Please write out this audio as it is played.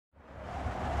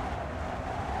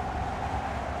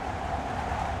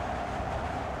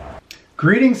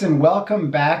Greetings and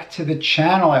welcome back to the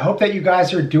channel. I hope that you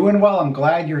guys are doing well. I'm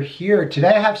glad you're here. Today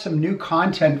I have some new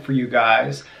content for you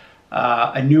guys,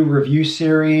 a new review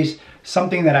series,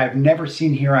 something that I've never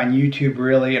seen here on YouTube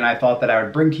really, and I thought that I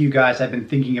would bring to you guys. I've been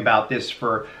thinking about this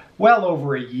for well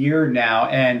over a year now,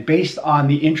 and based on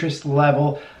the interest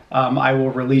level, I will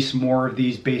release more of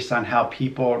these based on how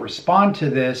people respond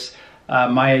to this.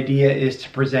 My idea is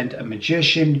to present a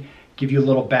magician, give you a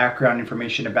little background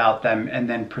information about them, and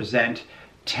then present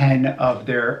 10 of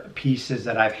their pieces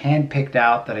that I've handpicked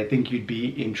out that I think you'd be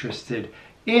interested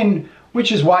in,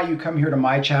 which is why you come here to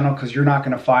my channel, because you're not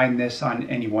going to find this on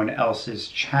anyone else's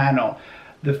channel.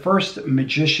 The first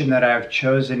magician that I've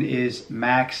chosen is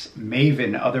Max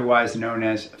Maven, otherwise known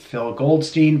as Phil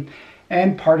Goldstein.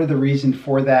 And part of the reason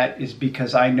for that is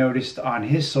because I noticed on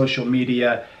his social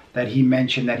media that he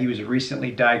mentioned that he was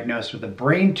recently diagnosed with a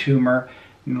brain tumor.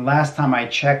 And the last time I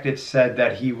checked, it said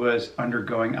that he was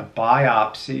undergoing a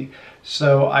biopsy.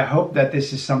 So I hope that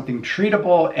this is something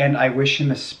treatable, and I wish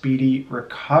him a speedy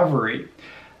recovery.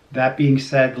 That being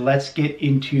said, let's get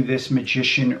into this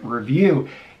magician review.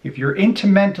 If you're into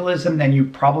mentalism, then you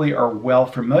probably are well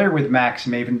familiar with Max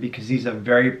Maven because he's a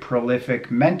very prolific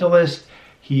mentalist.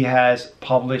 He has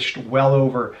published well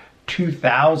over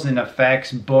 2,000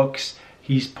 effects, books.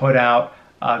 He's put out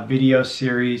video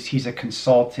series. He's a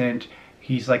consultant.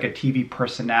 He's like a TV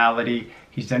personality.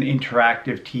 He's done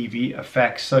interactive TV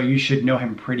effects, so you should know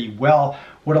him pretty well.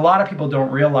 What a lot of people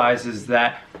don't realize is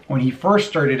that when he first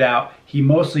started out, he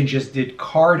mostly just did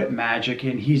card magic,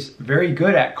 and he's very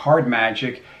good at card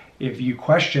magic. If you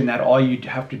question that, all you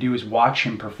have to do is watch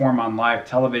him perform on live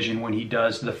television when he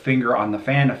does the finger on the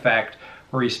fan effect,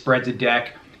 where he spreads a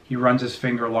deck, he runs his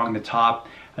finger along the top,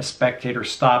 a spectator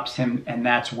stops him, and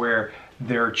that's where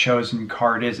their chosen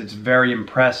card is. It's very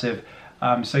impressive.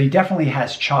 So he definitely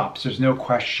has chops, there's no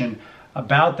question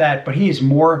about that, but he is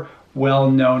more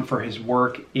well known for his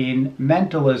work in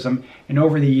mentalism, and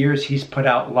over the years he's put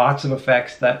out lots of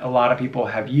effects that a lot of people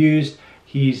have used.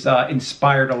 He's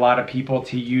inspired a lot of people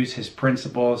to use his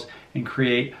principles and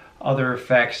create other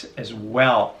effects as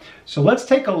well. So let's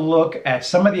take a look at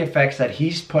some of the effects that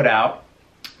he's put out.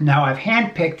 Now I've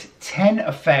handpicked 10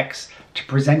 effects to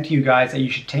present to you guys that you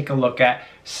should take a look at,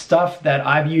 stuff that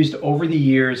I've used over the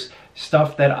years,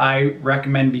 stuff that I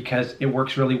recommend because it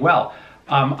works really well.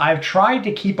 I've tried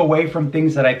to keep away from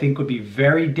things that I think would be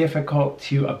very difficult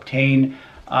to obtain.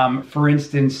 For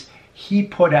instance, he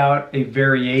put out a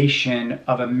variation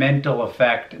of a mental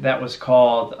effect that was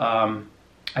called,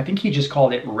 I think he just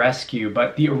called it Rescue,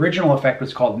 but the original effect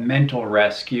was called Mental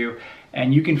Rescue,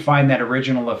 and you can find that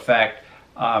original effect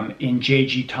in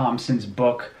J.G. Thompson's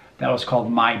book that was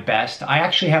called My Best. I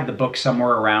actually have the book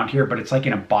somewhere around here, but it's like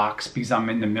in a box because I'm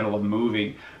in the middle of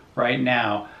moving right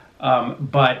now.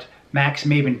 But Max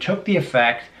Maven took the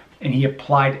effect and he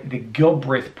applied the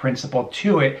Gilbreth principle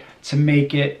to it to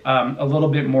make it a little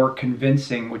bit more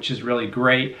convincing, which is really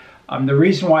great. The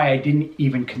reason why I didn't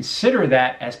even consider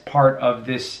that as part of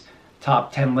this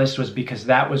top 10 list was because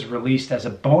that was released as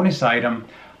a bonus item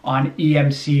on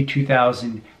EMC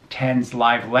 2010's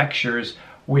live lectures,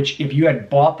 which if you had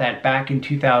bought that back in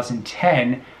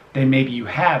 2010, then maybe you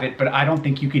have it, but I don't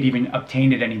think you could even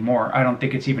obtain it anymore. I don't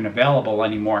think it's even available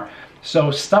anymore. So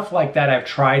stuff like that I've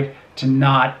tried to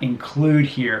not include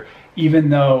here, even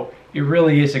though it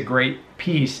really is a great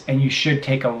piece and you should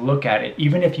take a look at it.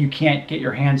 Even if you can't get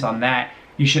your hands on that,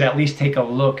 you should at least take a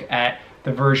look at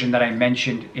the version that I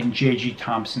mentioned in J.G.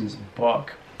 Thompson's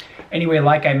book. Anyway,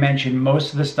 like I mentioned,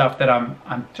 most of the stuff that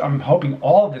I'm hoping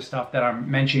all of the stuff that I'm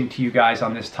mentioning to you guys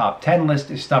on this top 10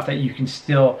 list is stuff that you can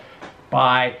still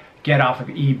buy, get off of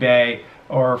eBay,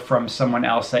 or from someone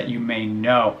else that you may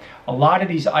know. A lot of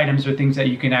these items are things that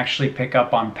you can actually pick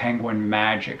up on Penguin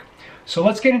Magic. So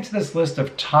let's get into this list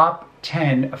of top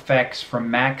 10 effects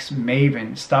from Max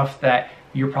Maven, stuff that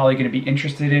you're probably going to be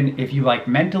interested in. If you like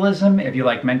mentalism, if you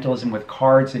like mentalism with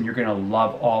cards, then you're going to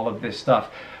love all of this stuff.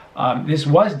 This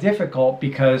was difficult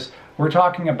because we're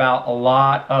talking about a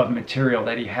lot of material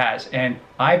that he has, and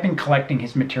I've been collecting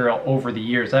his material over the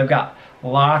years. I've got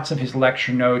lots of his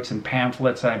lecture notes and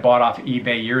pamphlets that I bought off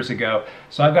eBay years ago,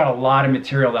 so I've got a lot of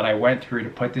material that I went through to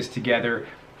put this together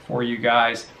for you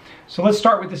guys. So let's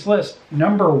start with this list.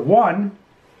 Number 1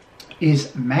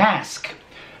 is Masque.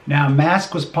 Now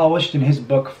Masque was published in his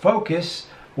book Focus,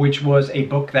 which was a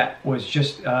book that was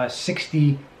just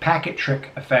 60 packet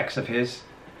trick effects of his.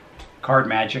 Card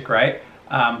magic, right?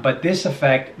 But this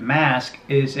effect, Masque,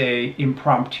 is a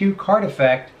impromptu card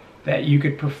effect that you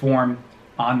could perform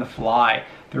on the fly.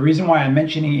 The reason why I'm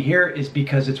mentioning it here is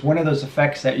because it's one of those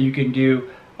effects that you can do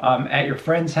at your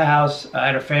friend's house,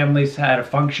 at a family's, at a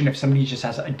function, if somebody just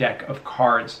has a deck of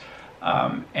cards.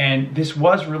 And this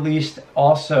was released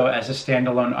also as a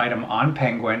standalone item on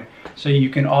Penguin, so you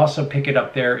can also pick it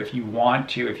up there if you want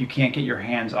to, if you can't get your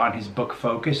hands on his book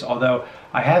Focus, although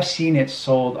I have seen it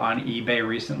sold on eBay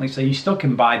recently, so you still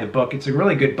can buy the book. It's a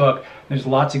really good book. There's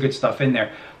lots of good stuff in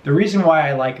there. The reason why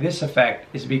I like this effect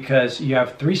is because you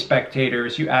have 3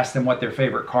 spectators, you ask them what their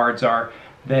favorite cards are,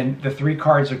 then the 3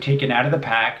 cards are taken out of the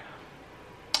pack.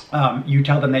 You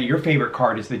tell them that your favorite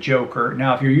card is the Joker.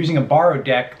 Now, if you're using a borrowed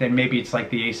deck, then maybe it's like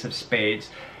the Ace of Spades.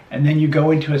 And then you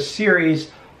go into a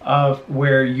series of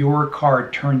where your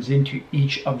card turns into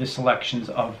each of the selections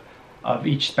of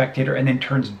each spectator and then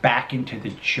turns back into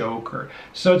the Joker.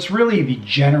 So it's really the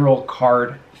general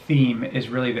card theme is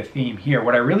really the theme here.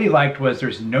 What I really liked was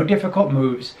there's no difficult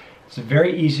moves. It's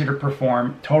very easy to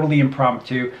perform, totally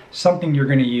impromptu, something you're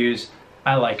going to use.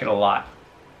 I like it a lot.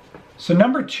 So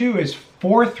number 2 is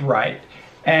Fourthright,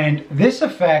 and this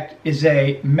effect is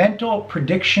a mental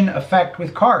prediction effect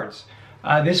with cards.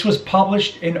 This was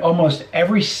published in almost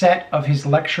every set of his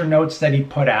lecture notes that he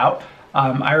put out.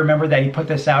 I remember that he put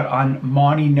this out on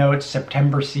Monty notes,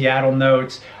 September Seattle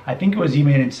notes. I think it was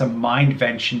even in some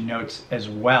Mindvention notes as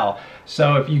well.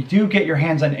 So if you do get your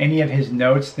hands on any of his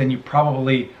notes, then you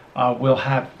probably will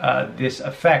have this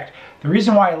effect. The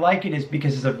reason why I like it is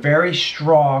because it's a very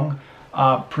strong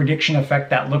prediction effect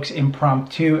that looks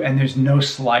impromptu and there's no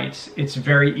slights. It's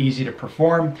very easy to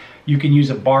perform. You can use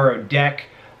a borrowed deck,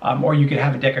 or you could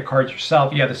have a deck of cards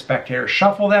yourself. You have the spectator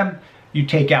shuffle them. You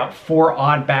take out 4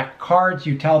 odd back cards.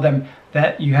 You tell them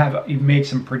that you've made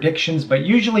some predictions, but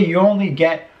usually you only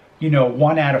get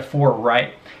 1 out of 4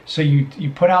 right. So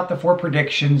you put out the 4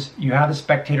 predictions. You have the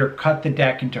spectator cut the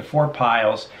deck into 4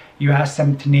 piles. You ask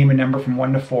them to name a number from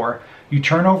 1 to 4. You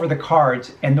turn over the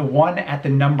cards, and the one at the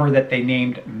number that they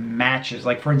named matches.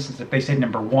 Like for instance, if they said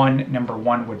number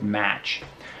 1 would match.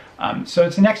 So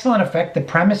it's an excellent effect. The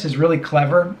premise is really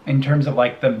clever in terms of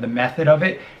like the method of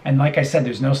it. And like I said,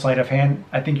 there's no sleight of hand.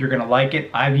 I think you're gonna like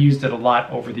it. I've used it a lot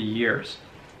over the years.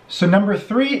 So number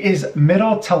 3 is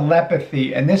Middle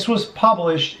Telepathy, and this was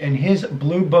published in his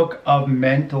Blue Book of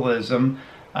Mentalism.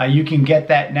 You can get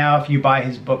that now if you buy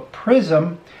his book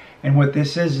Prism. And what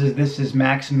this is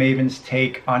Max Maven's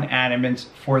take on Adamant's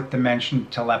 4th dimension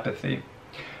telepathy.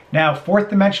 Now, 4th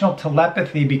dimensional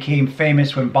telepathy became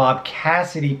famous when Bob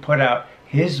Cassidy put out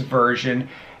his version,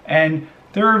 and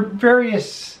there are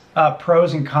various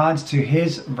pros and cons to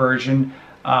his version.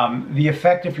 The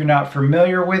effect, if you're not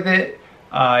familiar with it,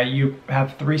 you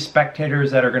have 3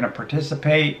 spectators that are going to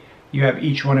participate. You have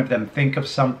each one of them think of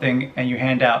something, and you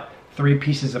hand out 3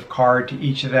 pieces of card to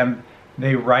each of them.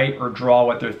 They write or draw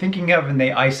what they're thinking of, and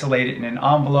they isolate it in an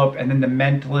envelope, and then the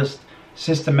mentalist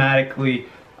systematically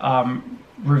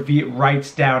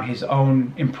writes down his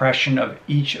own impression of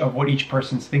what each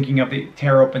person's thinking of. They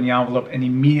tear open the envelope and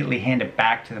immediately hand it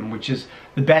back to them, which is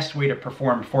the best way to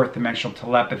perform 4th dimensional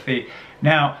telepathy.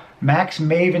 Now, Max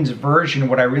Maven's version,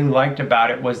 what I really liked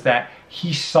about it was that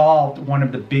he solved one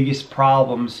of the biggest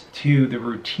problems to the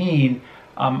routine.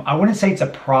 I wouldn't say it's a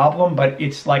problem, but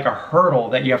it's like a hurdle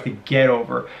that you have to get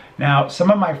over. Now, some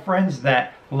of my friends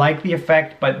that like the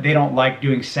effect, but they don't like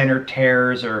doing center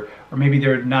tears, or maybe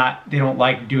they don't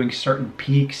like doing certain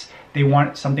peaks. They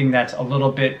want something that's a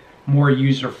little bit more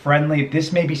user-friendly.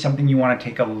 This may be something you want to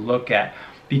take a look at,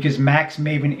 because Max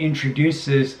Maven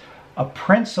introduces a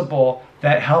principle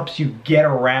that helps you get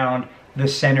around the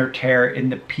center tear in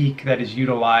the peak that is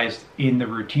utilized in the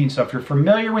routine. So if you're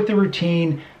familiar with the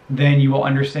routine, then you will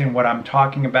understand what I'm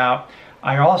talking about.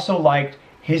 I also liked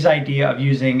his idea of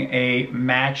using a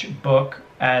match book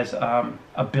as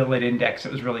a billet index.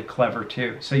 It was really clever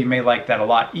too. So you may like that a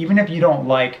lot. Even if you don't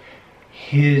like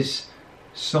his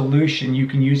solution, you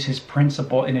can use his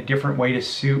principle in a different way to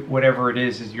suit whatever it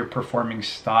is your performing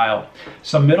style.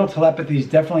 So Middle Telepathy is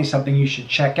definitely something you should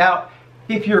check out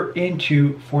if you're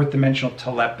into 4th dimensional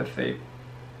telepathy.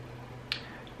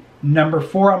 Number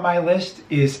 4 on my list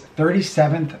is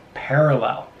 37th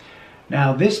Parallel.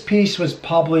 Now, this piece was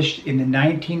published in the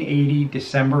 1980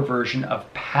 December version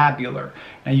of Pabular.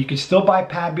 Now, you can still buy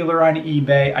Pabular on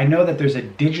eBay. I know that there's a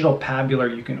digital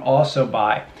Pabular you can also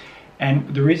buy.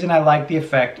 And the reason I like the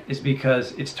effect is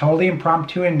because it's totally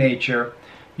impromptu in nature.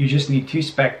 You just need 2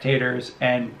 spectators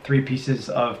and 3 pieces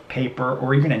of paper,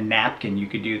 or even a napkin you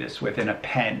could do this with, and a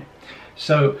pen.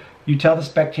 So you tell the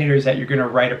spectators that you're going to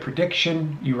write a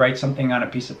prediction. You write something on a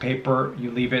piece of paper.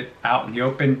 You leave it out in the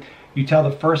open. You tell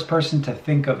the first person to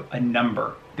think of a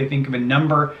number. They think of a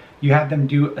number. You have them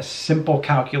do a simple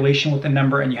calculation with the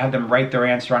number, and you have them write their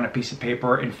answer on a piece of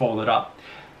paper and fold it up.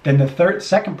 Then the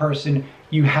second person,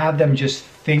 you have them just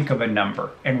think of a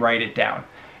number and write it down.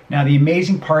 Now the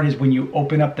amazing part is when you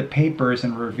open up the papers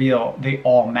and reveal, they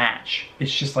all match.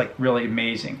 It's just like really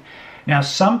amazing. Now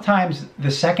sometimes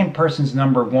the second person's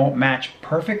number won't match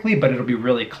perfectly, but it'll be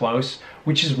really close,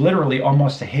 which is literally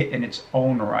almost a hit in its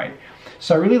own right.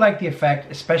 So I really like the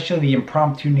effect, especially the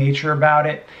impromptu nature about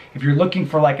it. If you're looking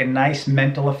for like a nice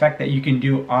mental effect that you can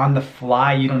do on the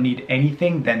fly, you don't need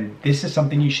anything, then this is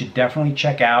something you should definitely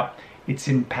check out. It's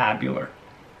in Pabular.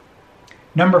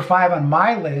 Number 5 on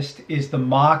my list is the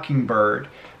Mockingbird.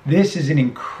 This is an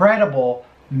incredible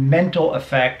mental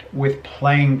effect with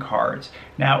playing cards.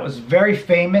 Now it was very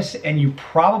famous and you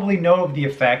probably know of the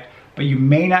effect, but you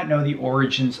may not know the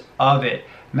origins of it.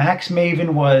 Max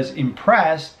Maven was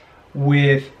impressed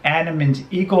with Animan's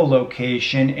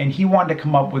echolocation and he wanted to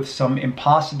come up with some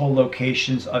impossible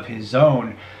locations of his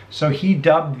own. So he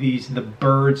dubbed these the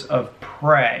birds of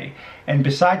prey. And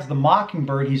besides the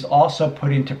Mockingbird, he's also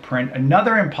put into print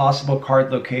another impossible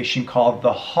card location called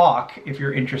the Hawk, if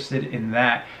you're interested in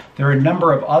that. There are a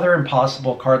number of other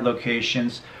impossible card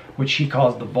locations, which he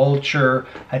calls the Vulture.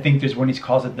 I think there's one he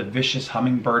calls it the Vicious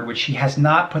Hummingbird, which he has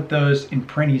not put those in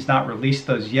print. He's not released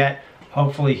those yet.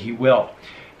 Hopefully he will.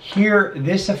 Here,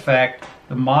 this effect,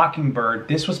 the Mockingbird,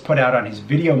 this was put out on his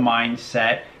Video Mind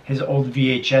set, his old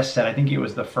VHS set. I think it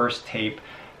was the first tape.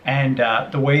 And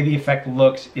the way the effect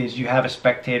looks is you have a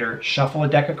spectator shuffle a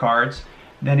deck of cards,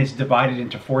 then it's divided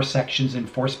into 4 sections and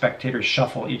 4 spectators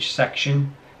shuffle each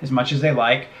section as much as they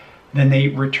like. Then they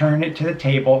return it to the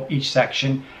table, each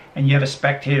section, and you have a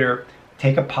spectator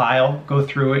take a pile, go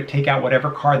through it, take out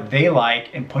whatever card they like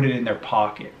and put it in their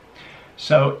pocket.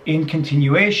 So in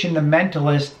continuation, the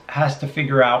mentalist has to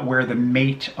figure out where the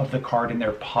mate of the card in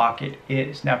their pocket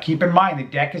is. Now keep in mind, the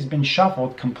deck has been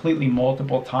shuffled completely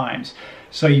multiple times.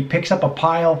 So he picks up a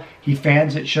pile, he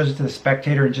fans it, shows it to the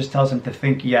spectator, and just tells them to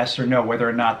think yes or no, whether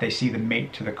or not they see the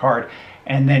mate to the card.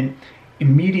 And then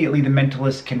immediately the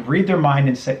mentalist can read their mind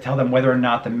and tell them whether or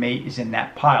not the mate is in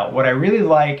that pile. What I really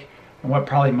like, and what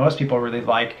probably most people really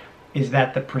like, is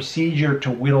that the procedure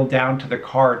to whittle down to the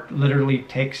card literally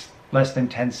takes less than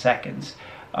 10 seconds.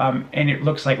 And it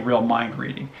looks like real mind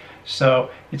reading. So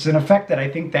it's an effect that I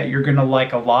think that you're gonna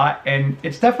like a lot, and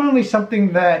it's definitely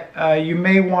something that you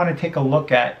may want to take a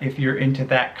look at if you're into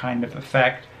that kind of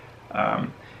effect.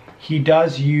 He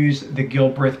does use the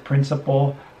Gilbreth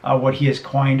principle, what he has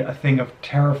coined a thing of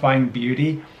terrifying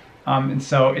beauty. And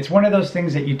so it's one of those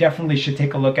things that you definitely should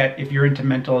take a look at if you're into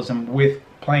mentalism with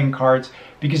playing cards,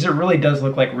 because it really does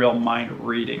look like real mind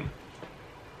reading.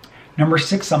 Number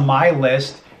 6 on my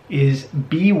list is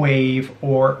B-Wave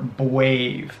or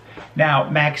B-Wave. Now,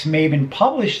 Max Maven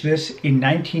published this in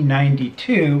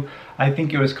 1992. I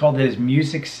think it was called his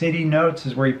Music City Notes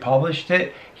is where he published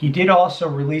it. He did also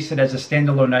release it as a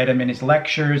standalone item in his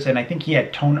lectures, and I think he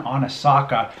had Tone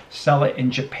Onasaka sell it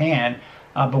in Japan.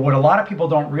 But what a lot of people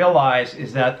don't realize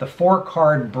is that the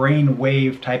 4-card brain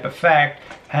wave type effect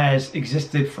has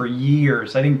existed for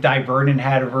years. I think Divergent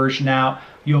had a version out.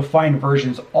 You'll find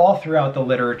versions all throughout the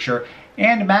literature.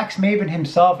 And Max Maven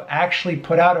himself actually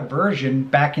put out a version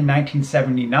back in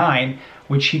 1979,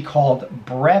 which he called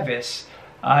Brevis.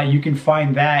 You can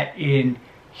find that in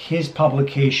his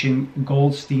publication,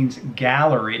 Goldstein's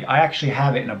Gallery. I actually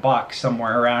have it in a box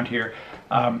somewhere around here.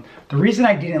 The reason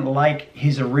I didn't like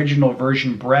his original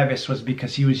version, Brevis, was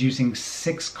because he was using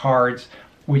 6 cards,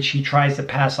 which he tries to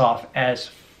pass off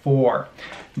as 4.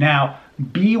 Now,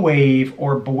 B-Wave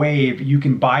or B-Wave, you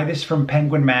can buy this from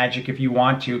Penguin Magic if you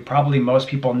want to. Probably most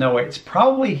people know it. It's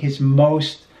probably his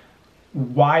most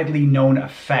widely known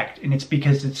effect, and it's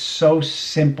because it's so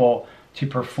simple to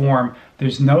perform.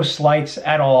 There's no sleights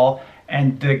at all,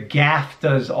 and the gaff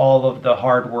does all of the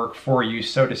hard work for you,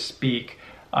 so to speak.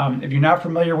 If you're not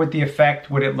familiar with the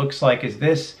effect, what it looks like is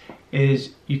this: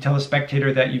 is you tell the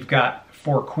spectator that you've got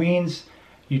 4 queens,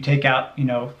 you take out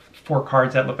 4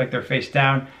 cards that look like they're face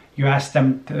down, you ask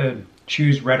them to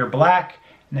choose red or black,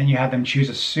 and then you have them choose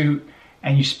a suit,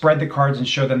 and you spread the cards and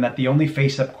show them that the only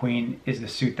face-up queen is the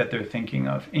suit that they're thinking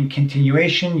of. In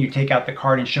continuation, you take out the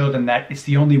card and show them that it's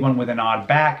the only one with an odd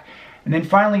back, and then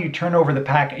finally you turn over the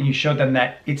pack and you show them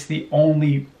that it's the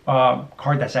only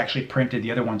card that's actually printed.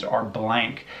 The other ones are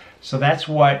blank. So that's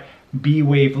what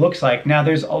B-Wave looks like. Now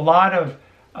there's a lot of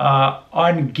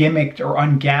ungimmicked or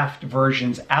ungaffed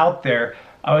versions out there.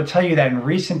 I would tell you that in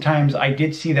recent times I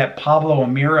did see that Pablo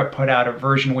Amira put out a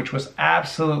version which was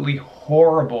absolutely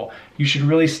horrible. You should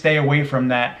really stay away from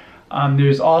that.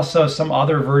 There's also some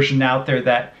other version out there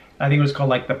that I think it was called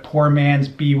like the Poor Man's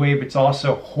B-Wave. It's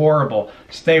also horrible.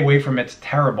 Stay away from it. It's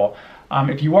terrible.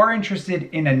 If you are interested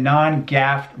in a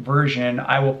non-gaffed version,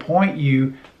 I will point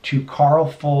you to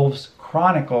Carl Fulv's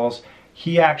Chronicles,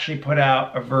 he actually put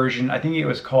out a version, I think it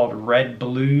was called Red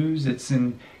Blues. It's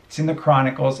in the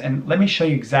Chronicles, and let me show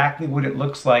you exactly what it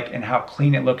looks like and how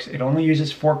clean it looks. It only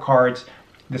uses 4 cards.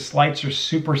 The slides are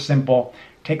super simple.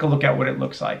 Take a look at what it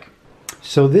looks like.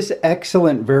 So this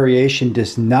excellent variation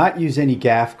does not use any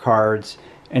gaff cards,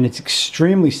 and it's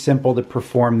extremely simple to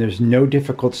perform. There's no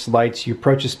difficult sleights. You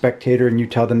approach a spectator and you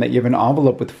tell them that you have an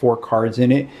envelope with 4 cards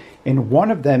in it, and one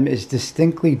of them is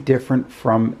distinctly different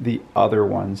from the other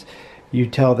ones. You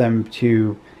tell them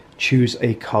to choose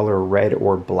a color, red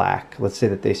or black. Let's say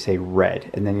that they say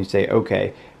red, and then you say,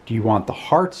 okay, do you want the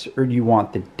hearts or do you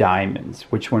want the diamonds?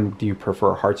 Which one do you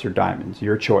prefer, hearts or diamonds?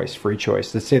 Your choice, free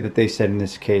choice. Let's say that they said in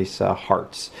this case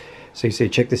hearts. So you say,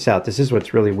 check this out. This is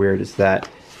what's really weird, is that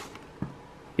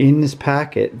in this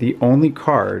packet, the only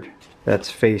card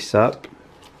that's face up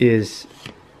is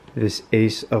this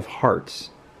Ace of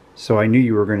Hearts. So I knew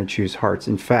you were going to choose hearts.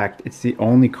 In fact, it's the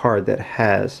only card that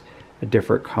has a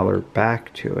different color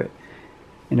back to it.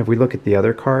 And if we look at the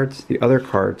other cards,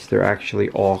 they're actually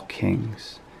all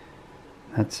kings.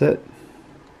 That's it.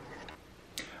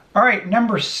 All right,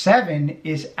 number 7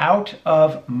 is Out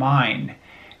of Mind.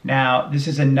 Now, this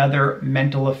is another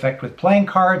mental effect with playing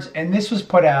cards, and this was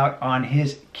put out on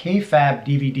his KFAB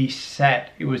DVD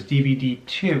set. It was DVD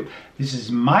 2. This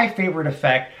is my favorite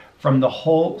effect from the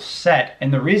whole set,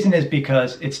 and the reason is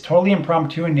because it's totally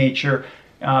impromptu in nature.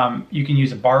 You can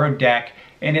use a borrowed deck,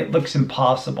 and it looks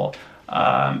impossible.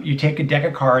 You take a deck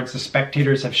of cards, the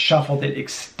spectators have shuffled it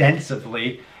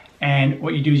extensively, and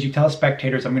what you do is you tell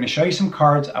spectators, I'm going to show you some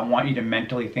cards, I want you to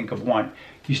mentally think of one.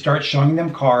 You start showing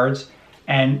them cards,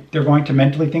 and they're going to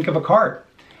mentally think of a card.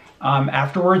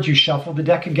 Afterwards, you shuffle the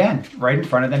deck again. Right in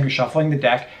front of them, you're shuffling the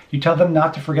deck. You tell them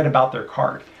not to forget about their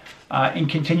card. In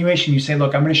continuation, you say,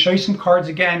 look, I'm going to show you some cards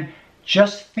again.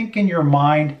 Just think in your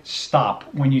mind, stop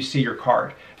when you see your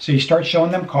card. So you start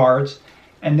showing them cards,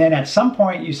 and then at some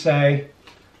point you say,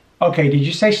 okay, did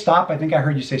you say stop? I think I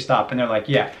heard you say stop. And they're like,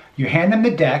 yeah. You hand them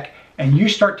the deck, and you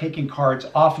start taking cards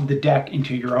off of the deck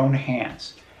into your own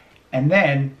hands. And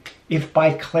then, if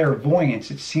by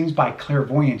clairvoyance, it seems by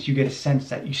clairvoyance, you get a sense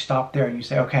that you stop there and you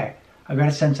say, okay, I've got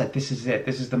a sense that this is it.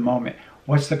 This is the moment.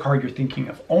 What's the card you're thinking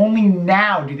of? Only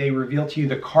now do they reveal to you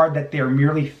the card that they're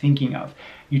merely thinking of.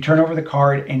 You turn over the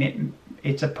card, and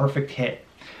it's a perfect hit.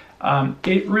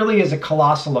 It really is a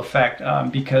colossal effect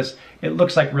because it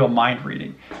looks like real mind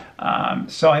reading.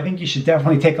 So I think you should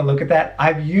definitely take a look at that.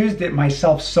 I've used it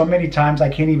myself so many times I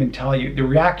can't even tell you. The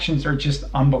reactions are just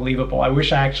unbelievable. I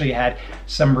wish I actually had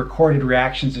some recorded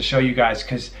reactions to show you guys,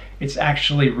 because it's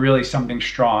actually really something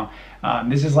strong.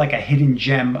 This is like a hidden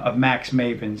gem of Max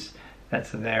Maven's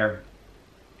that's there.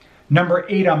 Number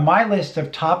 8 on my list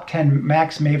of top 10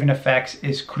 Max Maven effects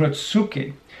is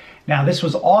Kurotsuke. Now, this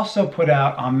was also put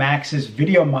out on Max's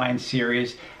Video Mind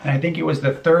series, and I think it was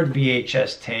the 3rd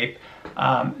VHS tape.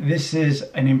 This is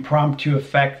an impromptu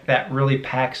effect that really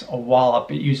packs a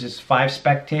wallop. It uses 5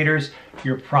 spectators.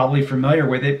 You're probably familiar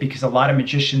with it because a lot of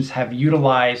magicians have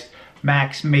utilized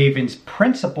Max Maven's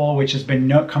principle, which has been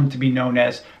come to be known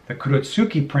as the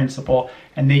Kurotsuke principle,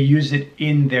 and they use it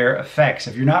in their effects.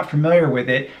 If you're not familiar with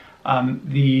it,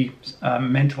 the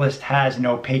Mentalist has an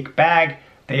opaque bag.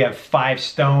 They have 5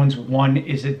 stones. One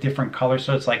is a different color,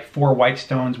 so it's like 4 white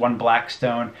stones, 1 black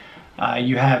stone.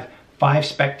 You have 5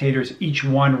 spectators. Each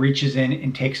one reaches in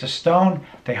and takes a stone.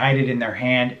 They hide it in their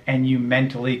hand, and you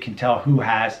mentally can tell who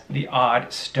has the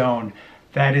odd stone.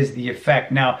 That is the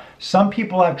effect. Now, some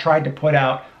people have tried to put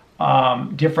out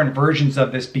different versions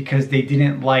of this because they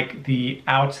didn't like the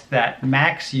outs that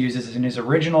Max uses in his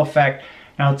original effect.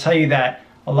 And I'll tell you that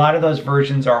a lot of those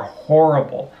versions are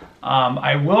horrible.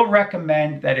 I will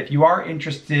recommend that if you are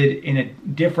interested in a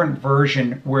different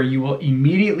version where you will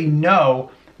immediately know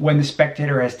when the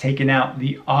spectator has taken out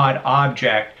the odd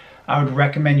object, I would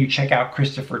recommend you check out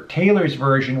Christopher Taylor's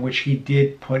version, which he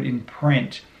did put in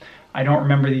print. I don't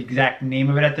remember the exact name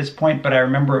of it at this point, but I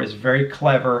remember it was very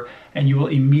clever, and you will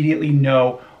immediately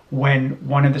know when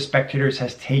one of the spectators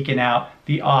has taken out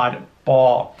the odd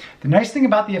ball. The nice thing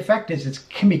about the effect is it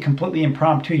can be completely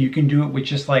impromptu. You can do it with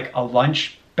just like a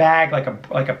lunch bag,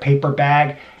 like a paper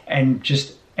bag, and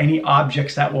just any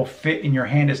objects that will fit in your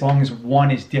hand as long as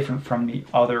one is different from the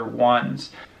other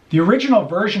ones. The original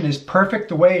version is perfect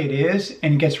the way it is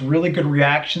and gets really good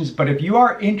reactions, but if you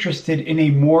are interested in a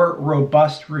more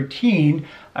robust routine,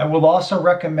 I will also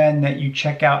recommend that you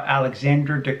check out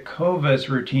Alexander Dakova's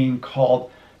routine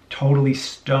called Totally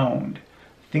Stoned.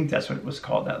 I think that's what it was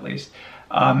called, at least.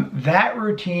 That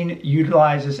routine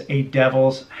utilizes a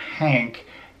devil's hank,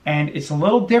 and it's a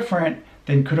little different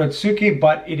than Kurotsuke,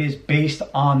 but it is based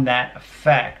on that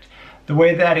effect. the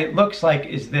way that it looks like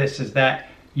is this, is that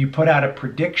you put out a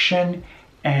prediction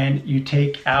and you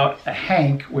take out a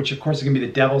hank, which of course is gonna be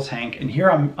the devil's hank. And here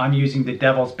I'm using the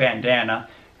devil's bandana.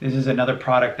 This is another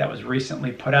product that was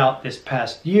recently put out this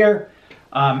past year.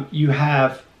 You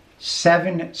have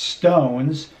 7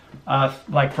 stones.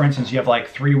 Like for instance, you have like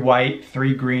 3 white,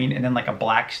 3 green, and then like a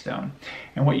black stone.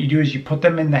 And what you do is you put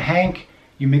them in the hank,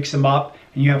 you mix them up,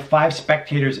 and you have 5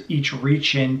 spectators each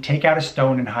reach in, take out a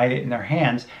stone and hide it in their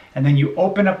hands. And then you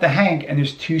open up the hank and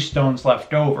there's 2 stones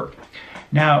left over.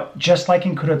 Now, just like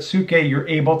in Kurotsuke, you're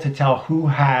able to tell who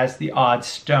has the odd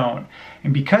stone.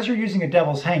 And because you're using a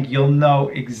devil's hank, you'll know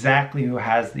exactly who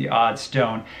has the odd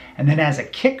stone. And then as a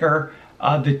kicker,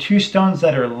 the 2 stones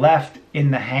that are left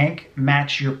in the hank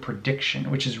match your prediction,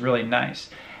 which is really nice.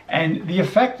 And the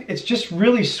effect, it's just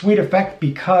really sweet effect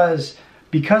because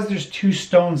there's 2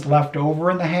 stones left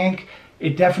over in the hank.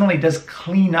 It definitely does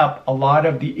clean up a lot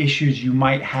of the issues you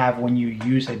might have when you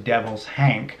use a devil's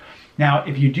hank. Now,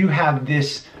 if you do have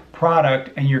this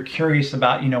product and you're curious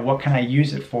about, what can I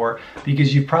use it for?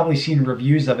 Because you've probably seen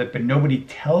reviews of it, but nobody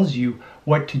tells you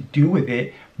what to do with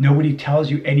it. Nobody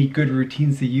tells you any good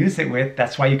routines to use it with.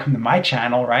 That's why you come to my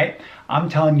channel, right? I'm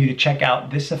telling you to check out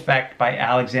this effect by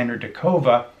Alexander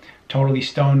Dakova. Totally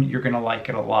Stoned, you're gonna like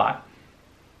it a lot.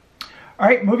 All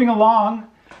right, moving along.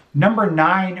 Number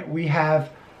 9, we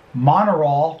have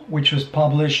Monaural, which was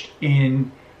published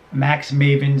in Max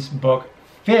Maven's book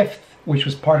Fifth, which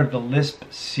was part of the Lisp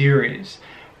series.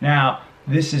 Now,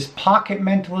 this is pocket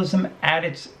mentalism at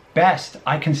its best.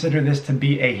 I consider this to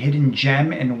be a hidden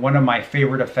gem and one of my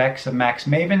favorite effects of Max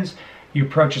Maven's. You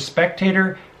approach a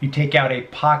spectator, you take out a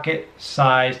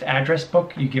pocket-sized address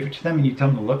book, you give it to them and you tell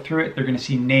them to look through it. They're gonna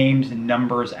see names and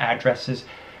numbers, addresses.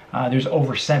 There's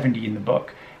over 70 in the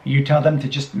book. You tell them to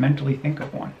just mentally think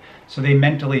of one. So they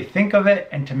mentally think of it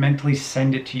and to mentally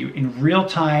send it to you. In real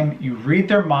time, you read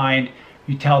their mind,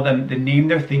 you tell them the name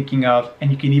they're thinking of, and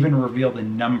you can even reveal the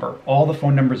number. All the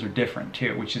phone numbers are different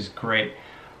too, which is great.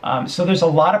 So there's a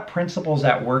lot of principles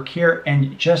at work here,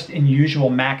 and just in usual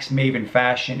Max Maven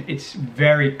fashion, it's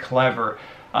very clever.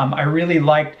 I really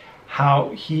liked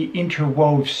how he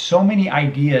interwove so many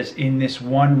ideas in this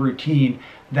one routine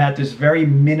that there's very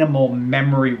minimal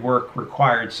memory work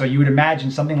required. So you would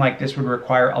imagine something like this would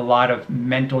require a lot of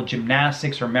mental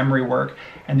gymnastics or memory work,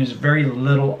 and there's very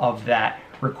little of that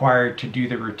required to do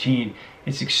the routine.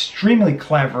 It's extremely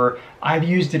clever. I've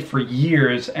used it for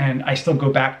years and I still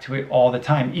go back to it all the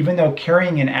time. Even though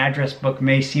carrying an address book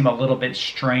may seem a little bit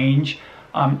strange,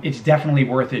 it's definitely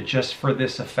worth it just for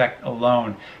this effect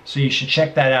alone. So you should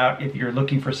check that out if you're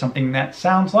looking for something that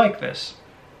sounds like this.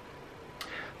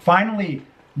 Finally,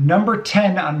 number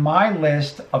 10 on my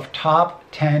list of top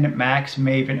 10 Max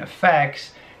Maven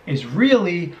effects is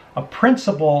really a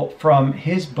principle from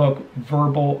his book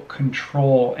Verbal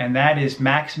Control, and that is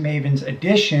Max Maven's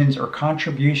additions or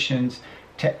contributions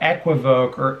to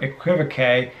Equivoque or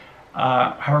Equivoque,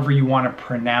 however you want to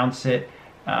pronounce it.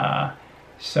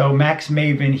 So Max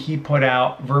Maven, he put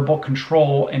out Verbal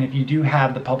Control, and if you do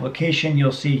have the publication,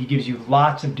 you'll see he gives you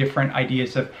lots of different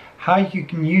ideas of how you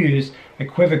can use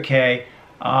Equivoque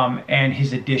and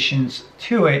his additions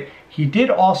to it. He did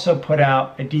also put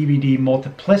out a DVD,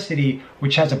 Multiplicity,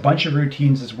 which has a bunch of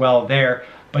routines as well there.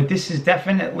 But this is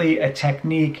definitely a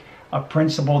technique, a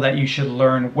principle that you should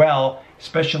learn well,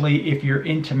 especially if you're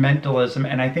into mentalism.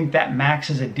 And I think that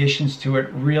Max's additions to it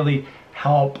really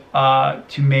help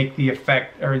to make the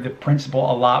effect or the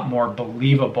principle a lot more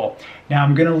believable. Now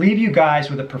I'm going to leave you guys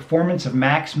with a performance of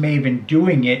Max Maven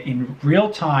doing it in real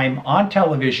time on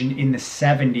television in the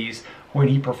 70s when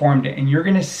he performed it. And you're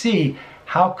going to see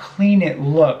how clean it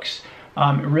looks.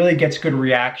 It really gets good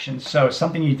reactions. So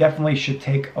something you definitely should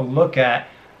take a look at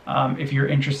if you're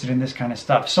interested in this kind of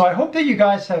stuff. So I hope that you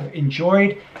guys have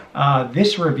enjoyed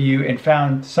this review and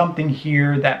found something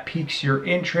here that piques your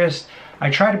interest. I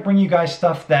try to bring you guys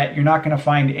stuff that you're not going to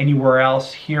find anywhere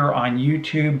else here on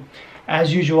YouTube.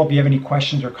 As usual, if you have any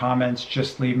questions or comments,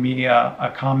 just leave me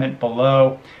a comment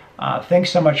below. Thanks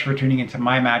so much for tuning into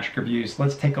my magic reviews.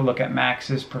 Let's take a look at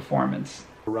Max's performance.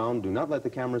 Around, do not let the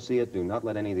camera see it, do not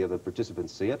let any of the other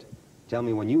participants see it. Tell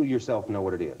me when you yourself know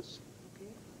what it is.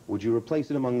 Okay. Would you replace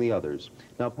it among the others?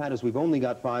 Now, Pattis, we've only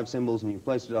got 5 symbols and you've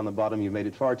placed it on the bottom. You've made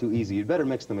it far too easy. You'd better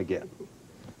mix them again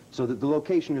so that the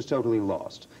location is totally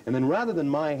lost. And then rather than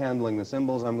my handling the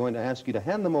symbols, I'm going to ask you to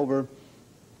hand them over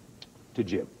to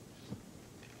Jim.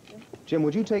 Okay. Jim,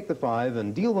 would you take the 5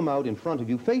 and deal them out in front of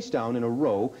you, face down in a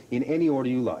row in any order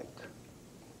you like?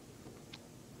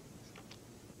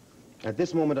 At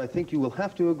this moment, I think you will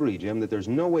have to agree, Jim, that there's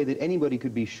no way that anybody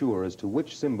could be sure as to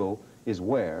which symbol is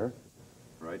where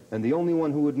Right. And the only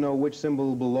one who would know which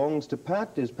symbol belongs to Pat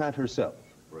is Pat herself.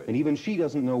 Right. And even she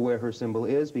doesn't know where her symbol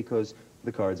is because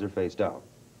the cards are face down.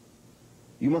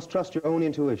 You must trust your own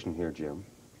intuition here, Jim.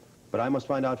 But I must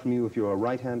find out from you if you're a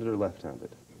right-handed or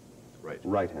left-handed. Right.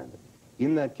 Right-handed.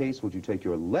 In that case, would you take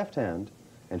your left hand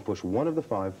and push one of the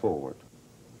 5 forward?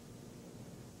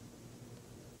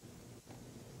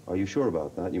 Are you sure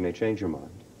about that? You may change your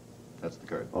mind. That's the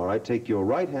card. All right, take your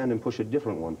right hand and push a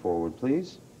different one forward,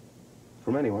 please.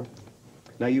 From anywhere.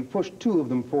 Now, you've pushed 2 of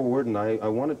them forward, and I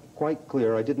want it quite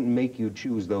clear I didn't make you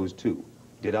choose those 2.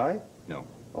 Did I? No.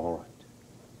 All right.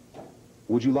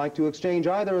 Would you like to exchange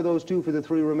either of those 2 for the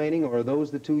 3 remaining, or are those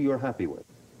the 2 you're happy with?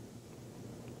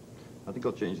 I think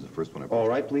I'll change the first one I pushed. All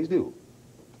right, please do.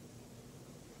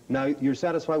 Now, you're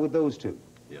satisfied with those 2?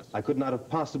 Yes. I could not have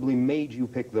possibly made you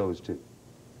pick those 2.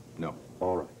 No.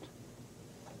 All right.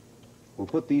 We'll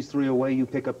put these 3 away. You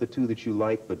pick up the 2 that you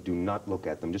like, but do not look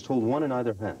at them. Just hold one in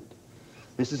either hand.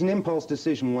 This is an impulse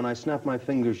decision. When I snap my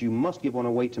fingers, you must give one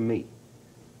away to me.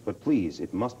 But please,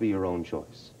 it must be your own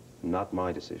choice. Not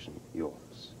my decision,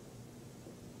 yours.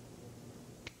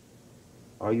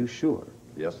 Are you sure?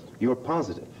 Yes. You're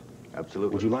positive?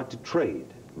 Absolutely. Would you like to trade?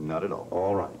 Not at all.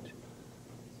 All right.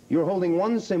 You're holding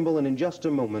one symbol, and in just a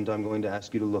moment, I'm going to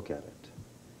ask you to look at it.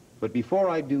 But before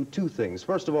I do, 2 things.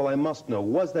 First of all, I must know,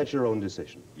 was that your own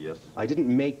decision? Yes. I didn't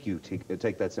make you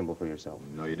take that symbol for yourself.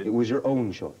 No, you didn't. It was your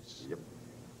own choice. Yep.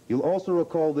 You'll also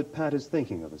recall that Pat is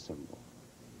thinking of a symbol.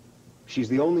 She's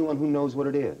the only one who knows what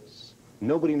it is.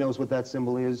 Nobody knows what that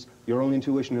symbol is. Your own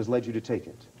intuition has led you to take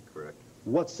it. Correct.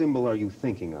 What symbol are you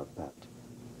thinking of, Pat?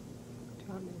 Do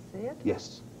you want me to say it?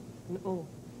 Yes. Oh.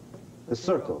 The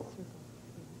circle.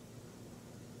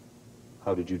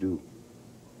 How did you do?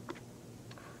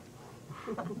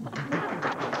 Thank you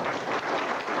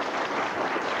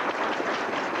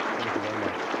very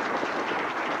much.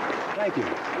 Thank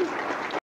you.